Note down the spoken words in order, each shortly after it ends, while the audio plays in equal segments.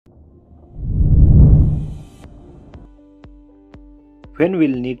When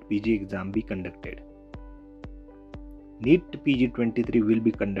will NEET PG exam be conducted? NEET PG 23 will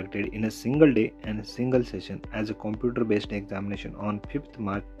be conducted in a single day and a single session as a computer-based examination on 5th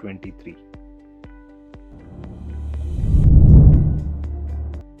March 23.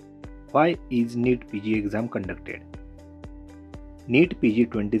 Why is NEET PG exam conducted? NEET PG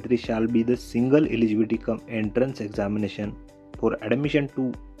 23 shall be the single eligibility cum entrance examination for admission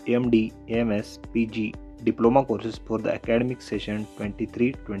to MD, MS, PG, diploma courses for the academic session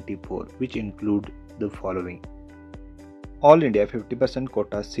 23-24, which include the following: All India 50%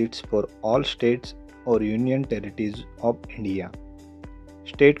 quota seats for all states or union territories of India,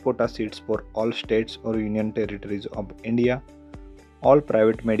 state quota seats for all states or union territories of India, all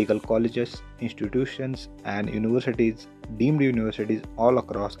private medical colleges, institutions and universities, deemed universities all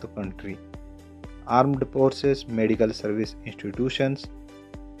across the country, armed forces medical service institutions,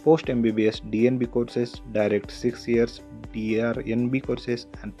 post MBBS DNB courses, direct 6 years DRNB courses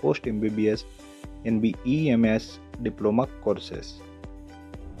and post MBBS NBEMS diploma courses.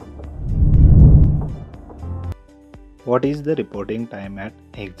 What is the reporting time at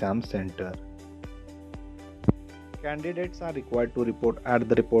exam center? Candidates are required to report at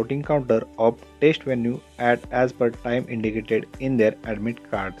the reporting counter of test venue as per time indicated in their admit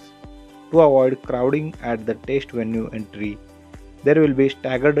cards. To avoid crowding at the test venue entry, there will be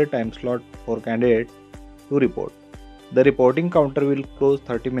staggered time slot for candidates to report. The reporting counter will close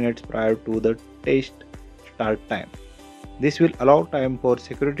 30 minutes prior to the test start time. This will allow time for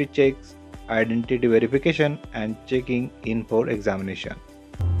security checks, identity verification and checking in for examination.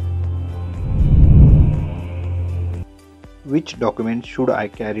 Which document should I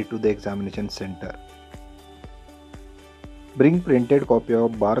carry to the examination center? Bring printed copy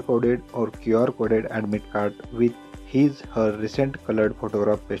of barcoded or QR coded admit card with his/her recent colored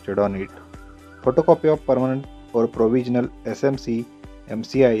photograph pasted on it, photocopy of permanent or provisional SMC,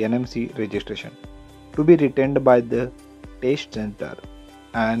 MCI, NMC registration to be retained by the test center,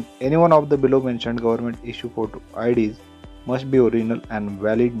 and any one of the below mentioned government issue photo IDs must be original and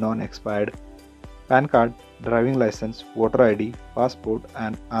valid, non-expired. PAN card, driving license, voter ID, passport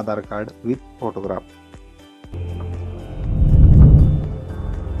and Aadhaar card with photograph.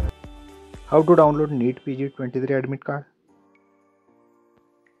 How to download NEET PG 23 admit card?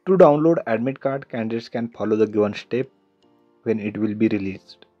 To download admit card, candidates can follow the given step when it will be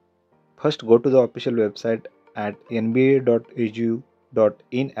released. First, go to the official website at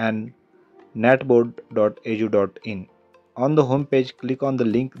nba.edu.in and natboard.edu.in. On the home page, click on the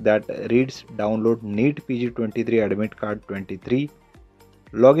link that reads Download NEET PG 23 Admit Card 23.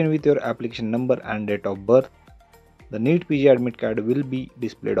 Log in with your application number and date of birth. The NEET PG Admit Card will be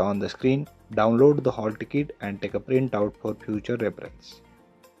displayed on the screen. Download the hall ticket and take a printout for future reference.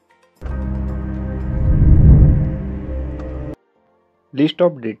 List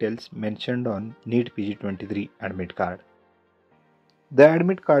of details mentioned on NEET PG 23 Admit Card. The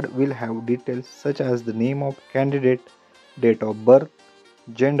admit card will have details such as the name of candidate, date of birth,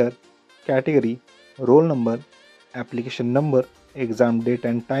 gender, category, roll number, application number, exam date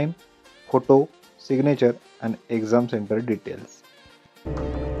and time, photo, signature and exam center details.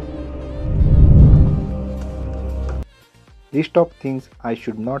 List of things I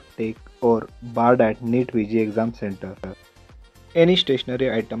should not take or barred at NEET PG exam center. Any stationery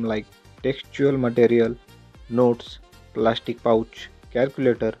item like textual material, notes, plastic pouch,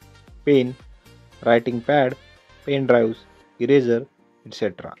 calculator, pen, writing pad, pen drives, eraser,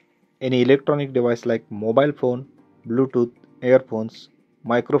 etc. Any electronic device like mobile phone, Bluetooth, earphones,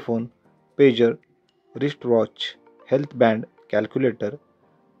 microphone, pager, wristwatch, health band, calculator,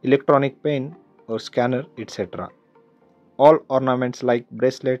 electronic pen or scanner, etc. All ornaments like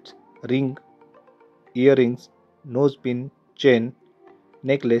bracelets, ring, earrings, nose pin, chain,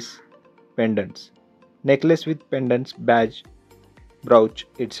 necklace, pendants, necklace with pendants, badge, brooch,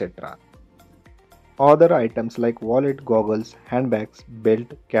 etc. Other items like wallet, goggles, handbags,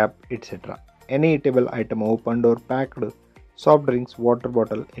 belt, cap, etc. Any eatable item opened or packed, soft drinks, water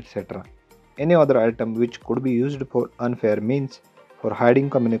bottle, etc. Any other item which could be used for unfair means for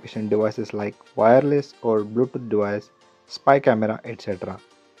hiding communication devices like wireless or Bluetooth device, spy camera, etc.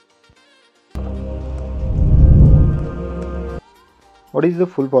 What is the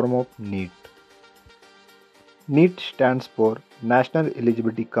full form of NEET? NEET stands for National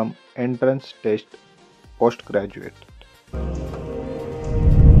Eligibility Cum Entrance Test Postgraduate.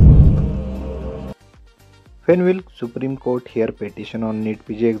 When will Supreme Court hear petition on NEET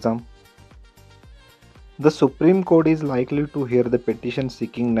PG exam? The Supreme Court is likely to hear the petition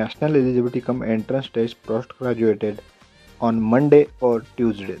seeking National Eligibility Cum Entrance Test Postgraduate on Monday or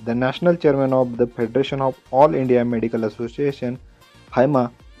Tuesday. The National Chairman of the Federation of All India Medical Association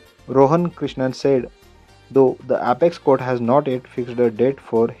Haima, Rohan Krishnan said, though the apex court has not yet fixed a date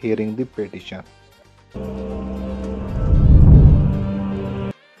for hearing the petition.